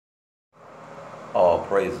All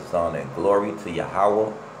praises, honor, and glory to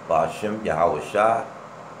Yahweh, Ba'ashem, Yahweh Shai.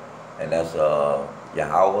 And that's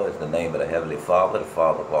Yahweh is the name of the Heavenly Father, the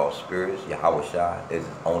Father of all spirits. Yahweh Shai is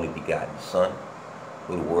his only begotten Son,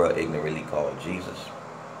 who the world ignorantly called Jesus.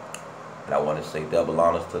 And I want to say double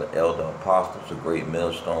honors to the elder apostles, the great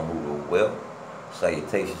millstone who rule well.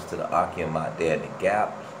 Salutations to the Akim out there in the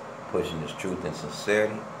gaps, pushing this truth and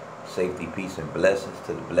sincerity. Safety, peace, and blessings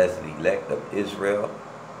to the blessed elect of Israel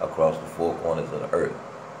across the four corners of the earth.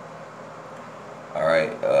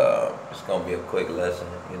 Alright, it's going to be a quick lesson.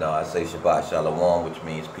 You know, I say Shabbat Shalom, which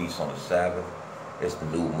means peace on the Sabbath. It's the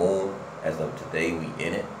new moon. As of today, we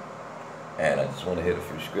in it. And I just want to hit a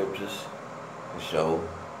few scriptures to show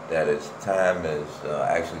that its time is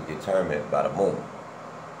actually determined by the moon.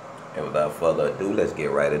 And without further ado, let's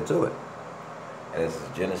get right into it. And this is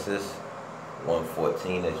Genesis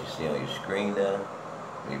 1:14, as you see on your screen now.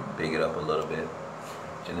 Let me big it up a little bit.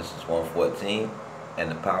 Genesis 1:14,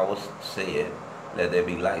 and the powers said, let there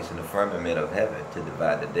be lights in the firmament of heaven to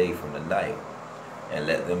divide the day from the night, and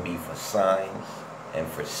let them be for signs, and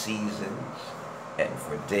for seasons, and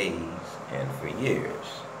for days, and for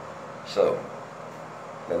years. So,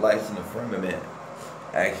 the lights in the firmament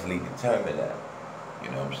actually determine that.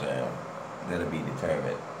 You know what I'm saying? Let it be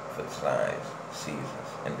determined for signs, seasons,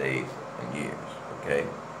 and days, and years. Okay?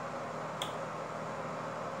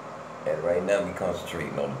 And right now we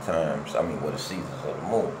concentrating on the times, the seasons of the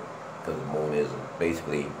moon. Because the moon is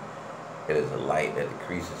basically, it is a light that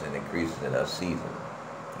decreases and increases in our season.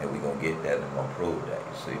 And we're going to get that and we're going to prove that,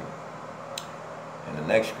 you see. And the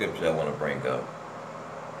next scripture I want to bring up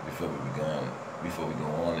before we go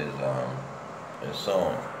on is in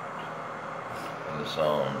Psalms. In the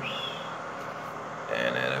Psalms.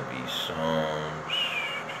 And that'll be Psalms.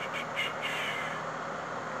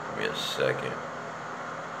 Give me a second.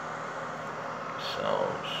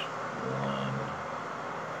 Psalms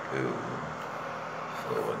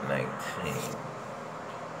 1:19.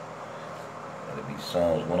 That'll be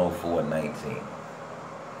Psalms 104:19.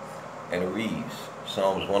 And it reads,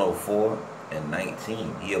 Psalms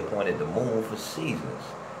 104:19. He appointed the moon for seasons.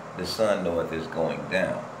 The sun knoweth its going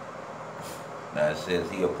down. Now it says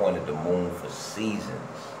he appointed the moon for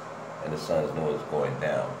seasons, and the sun knows it's going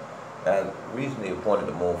down. Now the reason he appointed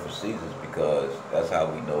the moon for seasons because that's how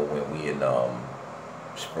we know when we in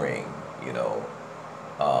spring, you know.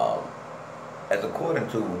 As according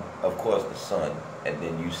to, of course, the sun, and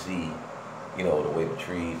then you see, you know, the way the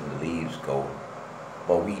trees and the leaves go.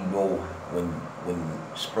 But we know when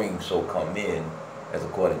spring so come in, as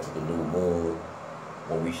according to the new moon,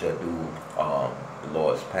 when we shall do the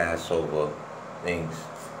Lord's Passover things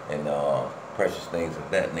and precious things of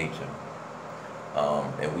that nature,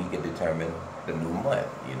 and we can determine the new month,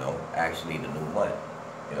 you know, actually the new month.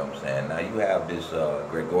 You know what I'm saying? Now you have this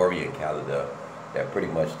Gregorian calendar that pretty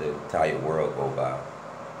much the entire world go by,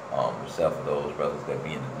 except for those brothers that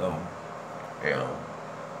be in the know, you know.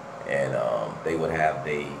 And they would have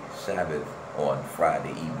the Sabbath on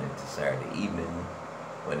Friday evening to Saturday evening,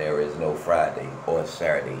 when there is no Friday or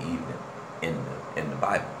Saturday evening in the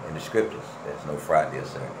Bible, in the scriptures. There's no Friday or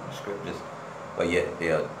Saturday in the scriptures, but yet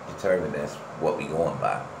they are determined that's what we going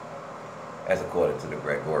by, as according to the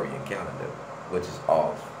Gregorian calendar, which is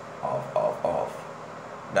off.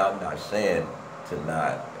 Now I'm not saying to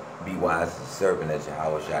not be wise as a serpent, as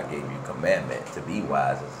Yahweh Shai gave you commandment to be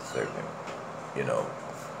wise as a serpent. You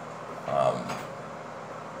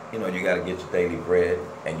know, you got to get your daily bread,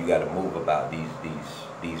 and you got to move about these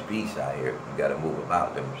beasts out here. You got to move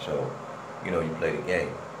about them. So, you know, you play the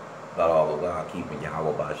game. But all the while keeping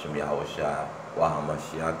Yahweh Ba'ashem, Yahweh Shai,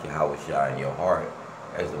 Wahamashiach, Yahweh Shai in your heart,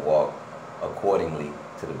 as to walk accordingly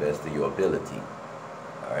to the best of your ability.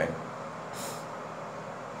 Alright?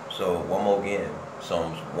 So, one more again.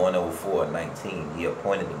 Psalms 104:19. He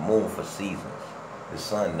appointed the moon for seasons. The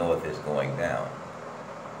sun knoweth its going down.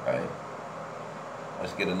 Alright?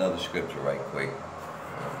 Let's get another scripture right quick.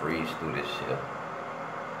 I'm going to breeze through this shit.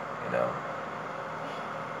 You know?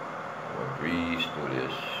 I'm going to breeze through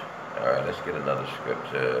this. Alright, let's get another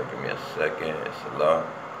scripture. Give me a second. It's a lot.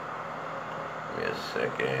 Give me a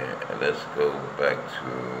second. And let's go back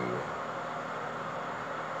to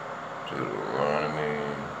Deuteronomy.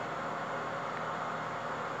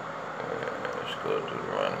 Let's go to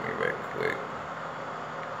Deuteronomy right quick.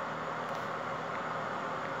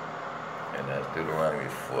 And that's Deuteronomy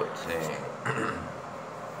 14.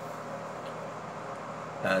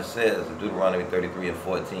 Now it says in Deuteronomy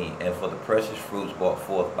 33:14, and for the precious fruits brought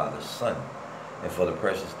forth by the sun, and for the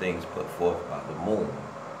precious things put forth by the moon.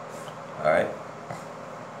 Alright?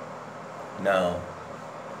 Now,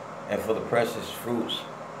 and for the precious fruits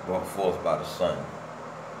brought forth by the sun.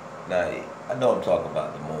 Now, I know I'm talking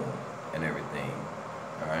about the moon and everything,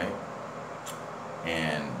 all right?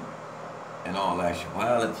 And in all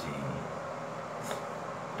actuality,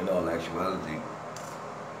 I'm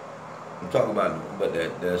talking about, but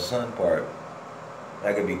the sun part,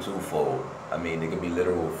 that could be twofold. I mean, it could be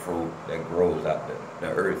literal fruit that grows out the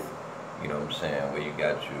earth, you know what I'm saying, where you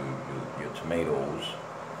got your tomatoes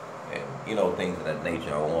and, you know, things of that nature.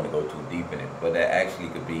 I don't want to go too deep in it, but that actually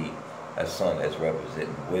could be a sun that's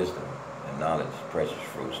representing wisdom and knowledge, precious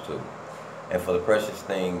fruits too. And for the precious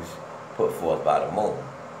things put forth by the moon,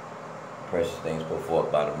 precious things put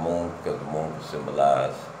forth by the moon, because the moon can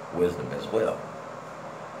symbolize wisdom as well.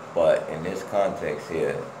 But in this context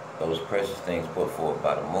here, those precious things put forth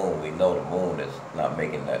by the moon, we know the moon is not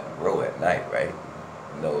making that grow at night, right?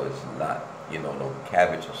 You know, it's not, you know, no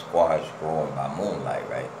cabbage or squash growing by moonlight,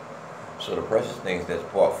 right? So the precious things that's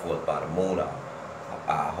brought forth by the moon are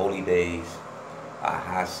our holy days, our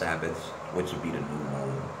high Sabbaths, which would be the new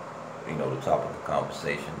moon, you know, the topic of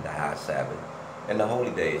conversation, the high Sabbath, and the holy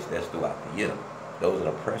days that's throughout the year. Those are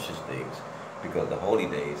the precious things, because the holy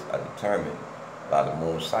days are determined by the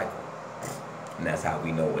moon cycle. And that's how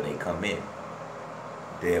we know when they come in.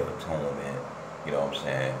 Day of Atonement, you know what I'm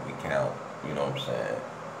saying? We count, you know what I'm saying?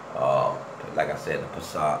 Like I said, the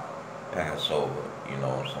Pesach, Passover, you know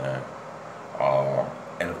what I'm saying?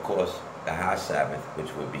 And of course, the high Sabbath,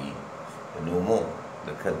 which would be the new moon,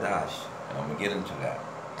 the Kadash. And I'm going to get into that.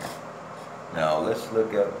 Now, let's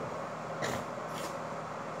look up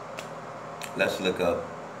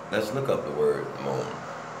the word moon.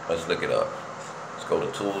 Let's look it up. Let's go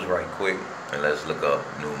to tools right quick and let's look up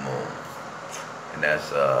new moon. And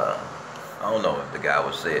that's I don't know if the guy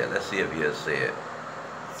would say it. Let's see if he'll say it.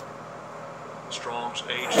 Strong's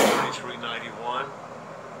H3391.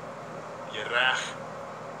 Yerach.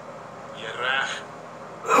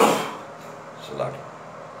 Salaki.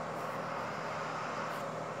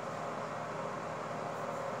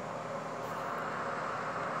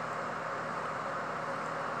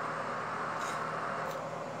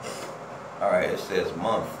 Alright, it says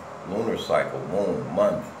month, lunar cycle, moon,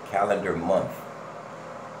 month, calendar month.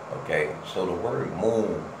 Okay, so the word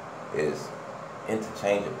moon is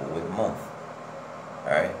interchangeable with month.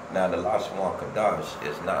 Alright, now the Lashwan Kadash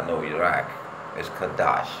is not no Iraq, it's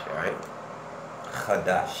Kadash, alright?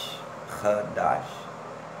 Kadash.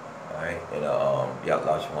 Alright, and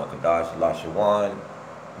Lashwan Kadash, Lashwan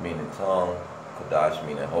meaning tongue, Kadash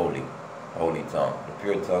meaning holy tongue. The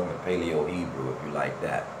pure tongue, the Paleo Hebrew, if you like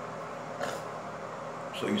that.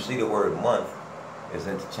 So you see the word month is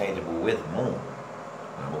interchangeable with moon.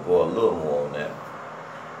 And we'll go a little more on that.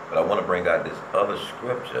 But I want to bring out this other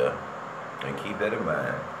scripture, and keep that in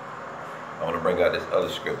mind. I want to bring out this other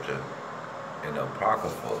scripture in the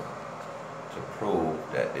Apocrypha to prove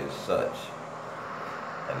that it's such.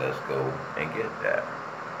 And let's go and get that.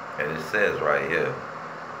 And it says right here,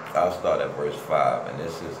 I'll start at verse 5, and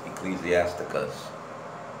this is Ecclesiasticus,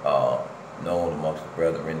 known amongst the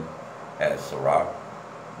brethren as Sirach,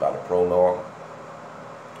 by the prologue,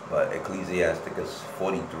 but Ecclesiasticus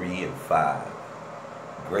 43:5.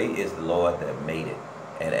 Great is the Lord that made it,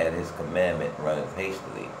 and at his commandment runneth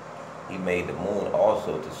hastily. He made the moon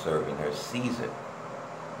also to serve in her season,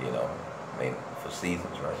 you know, made for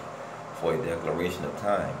seasons, right? For a declaration of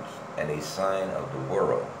times, and a sign of the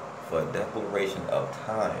world, for a declaration of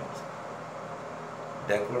times.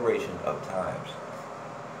 Declaration of times.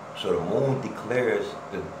 So the moon declares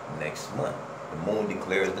the next month. The moon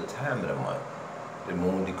declares the time of the month. The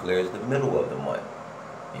moon declares the middle of the month,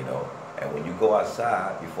 you know. And when you go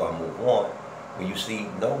outside, before I move on, when you see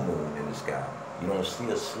no moon in the sky, you don't see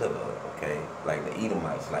a sliver, okay? Like the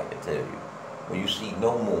Edomites like to tell you. When you see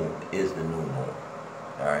no moon, is the new moon,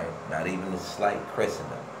 all right? Not even a slight crescent.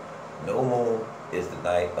 No moon is the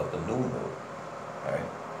night of the new moon, all right?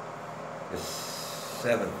 The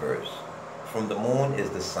 7th verse. From the moon is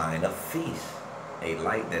the sign of feast, a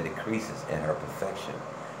light that decreases in her perfection.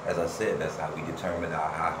 As I said, that's how we determine our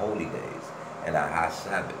high holy days and our high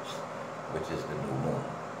Sabbaths, which is the new moon,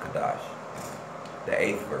 Kadash. The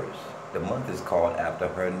 8th verse. The month is called after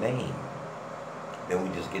her name. Then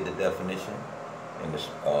we just get the definition in the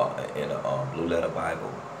Blue Letter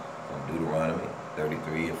Bible from Deuteronomy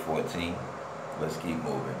 33:14. Let's keep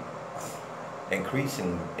moving.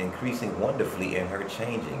 Increasing wonderfully in her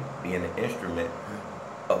changing, being an instrument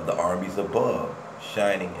of the armies above,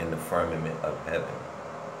 shining in the firmament of heaven.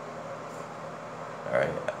 All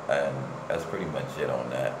right, and that's pretty much it on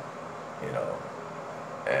that, you know.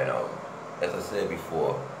 And as I said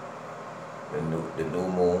before, the new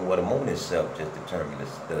moon, well, the moon itself just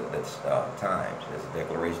determines the times. It's a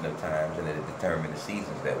declaration of times, and it determines the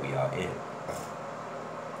seasons that we are in.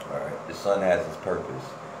 All right. the sun has its purpose,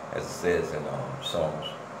 as it says in Psalms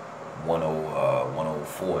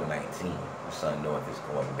 104:19. The sun knoweth it's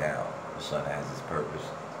going down. The sun has its purpose,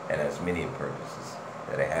 and has many purposes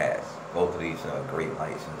that it has. Both of these great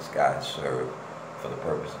lights in the sky serve for the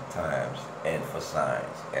purpose of times and for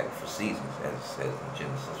signs and for seasons, as it says in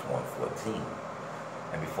Genesis 1:14.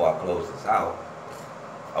 And before I close this out,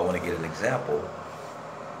 I want to get an example.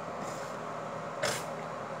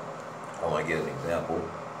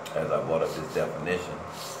 As I brought up this definition.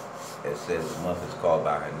 It says the month is called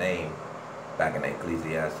by her name back in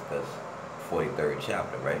Ecclesiastes 43rd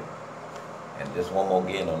chapter, right? And just one more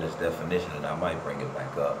again on this definition, and I might bring it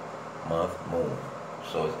back up. Month, moon.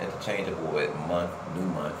 So it's interchangeable with month,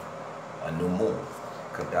 a new moon,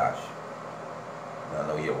 Kadash. I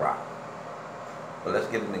know you're rock. But let's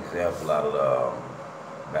get an example out of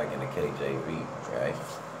back in the KJV, right?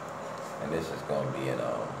 And this is going to be in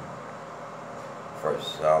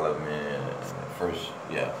First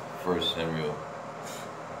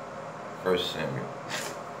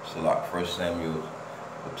Samuel,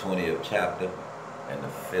 the 20th chapter and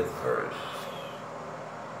the 5th verse.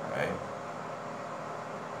 Alright.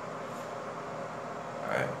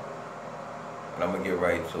 And I'm gonna get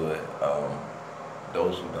right to it.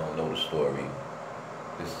 Those who don't know the story,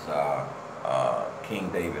 this is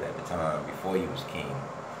King David at the time, before he was king,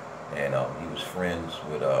 and he was friends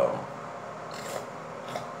with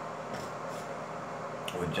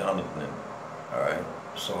Jonathan, alright,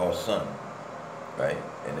 Saul's son, right?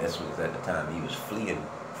 And this was at the time he was fleeing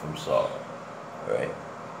from Saul, right?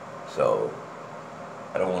 So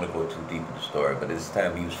I don't want to go too deep in the story, but this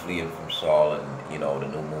time he was fleeing from Saul, and the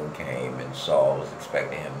new moon came, and Saul was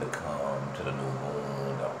expecting him to come to the new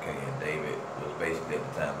moon, okay? And David was basically at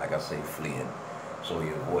the time, like I say, fleeing, so he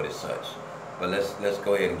avoided such. But let's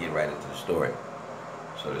go ahead and get right into the story.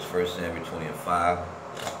 So this 1 Samuel 20:5.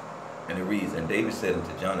 And it reads, and David said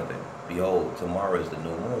unto Jonathan, behold, tomorrow is the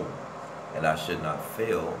new moon, and I should not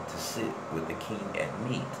fail to sit with the king at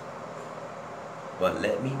meat. But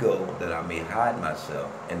let me go, that I may hide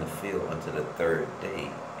myself in the field until the 3rd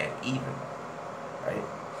day at even. Right?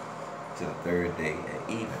 To the 3rd day at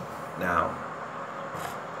even. Now,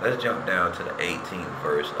 let's jump down to the 18th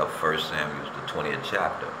verse of 1 Samuel, the 20th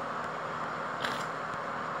chapter.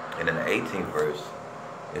 And in the 18th verse,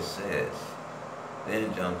 it says,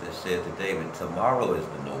 then Jonathan said to David, tomorrow is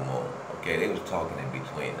the new moon. Okay, they was talking in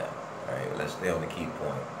between them. All right, let's stay on the key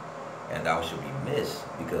point. And thou shalt be missed,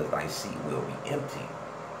 because thy seat will be empty.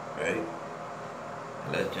 Right?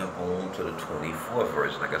 And let's jump on to the 24th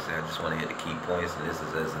verse. Like I said, I just want to hit the key points, and this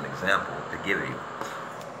is as an example to give you.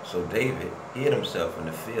 So David hid himself in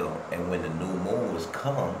the field, and when the new moon was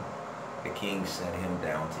come, the king sat him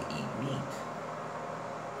down to eat meat.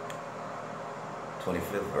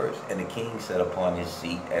 25th verse. And the king sat upon his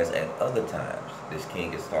seat as at other times. This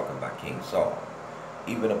king is talking about King Saul.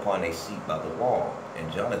 Even upon a seat by the wall.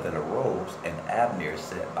 And Jonathan arose, and Abner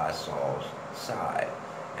sat by Saul's side.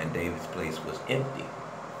 And David's place was empty.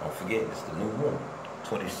 Don't forget, it's the new moon.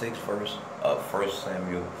 26th verse of 1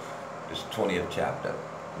 Samuel, this 20th chapter.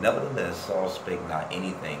 Nevertheless, Saul spake not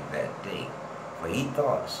anything that day, for he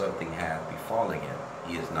thought something had befallen him.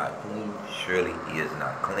 He is not clean, surely he is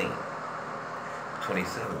not clean.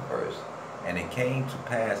 27th verse. And it came to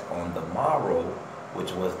pass on the morrow,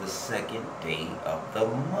 which was the 2nd day of the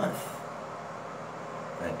month,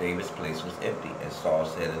 that David's place was empty. And Saul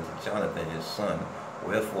said unto Jonathan his son,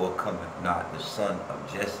 wherefore cometh not the son of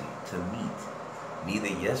Jesse to meat,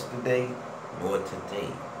 neither yesterday nor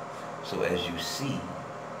today? So as you see,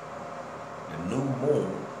 the new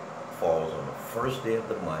moon falls on the 1st day of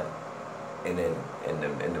the month, and then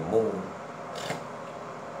and the moon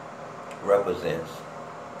represents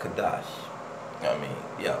Kadash. I mean,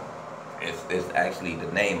 yeah, it's actually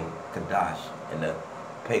the name Kadash in the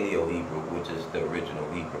Paleo Hebrew, which is the original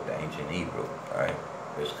Hebrew, the ancient Hebrew. All right,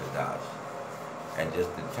 it's Kadash, and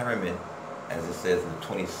just determined, as it says in the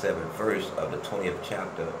 27th verse of the 20th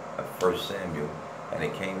chapter of 1 Samuel, and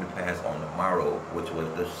it came to pass on the morrow, which was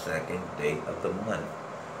the 2nd day of the month.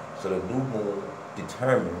 So the new moon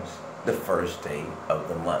determines the 1st day of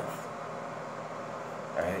the month.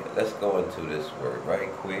 Alright, let's go into this word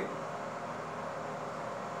right quick,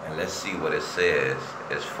 and let's see what it says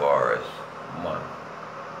as far as month.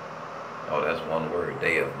 Oh, that's one word,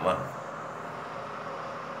 day of month.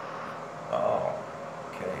 Oh,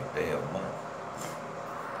 okay, day of month.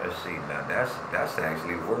 Let's see, now that's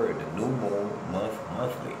actually the word, the new moon,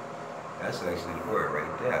 monthly. That's actually the word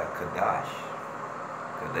right there, Kadash.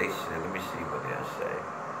 Cause they said, let me see what they'll say.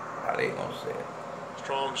 How they gonna say it?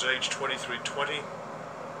 Strong's H2320.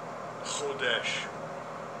 Chodesh.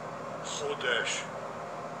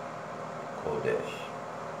 Kodesh.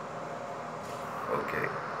 Okay,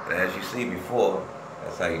 and as you see before,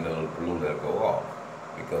 that's how you know the blue letter go off.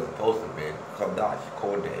 Because it's supposed to be Kadash,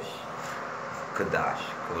 Kodesh, Kadash,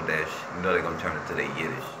 Kodesh. You know they're going to turn it to their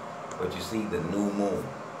Yiddish. But you see the new moon,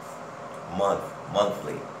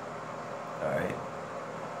 monthly. Alright?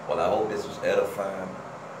 Well, I hope this was edifying,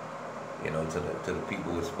 you know, to the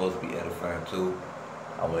people it's supposed to be edifying to.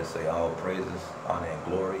 I want to say all praises, honor, and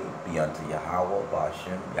glory be unto Yahweh,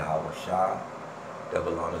 Ba'ashem, Yahweh Shah.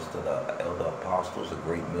 Double honors to the elder apostles, a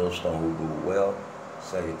great millstone who rule well.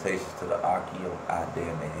 Salutations to the Akio, out there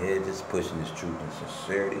in the hedges, pushing this truth and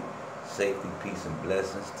sincerity. Safety, peace, and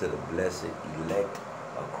blessings to the blessed elect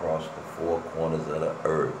across the four corners of the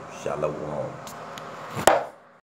earth. Shalom.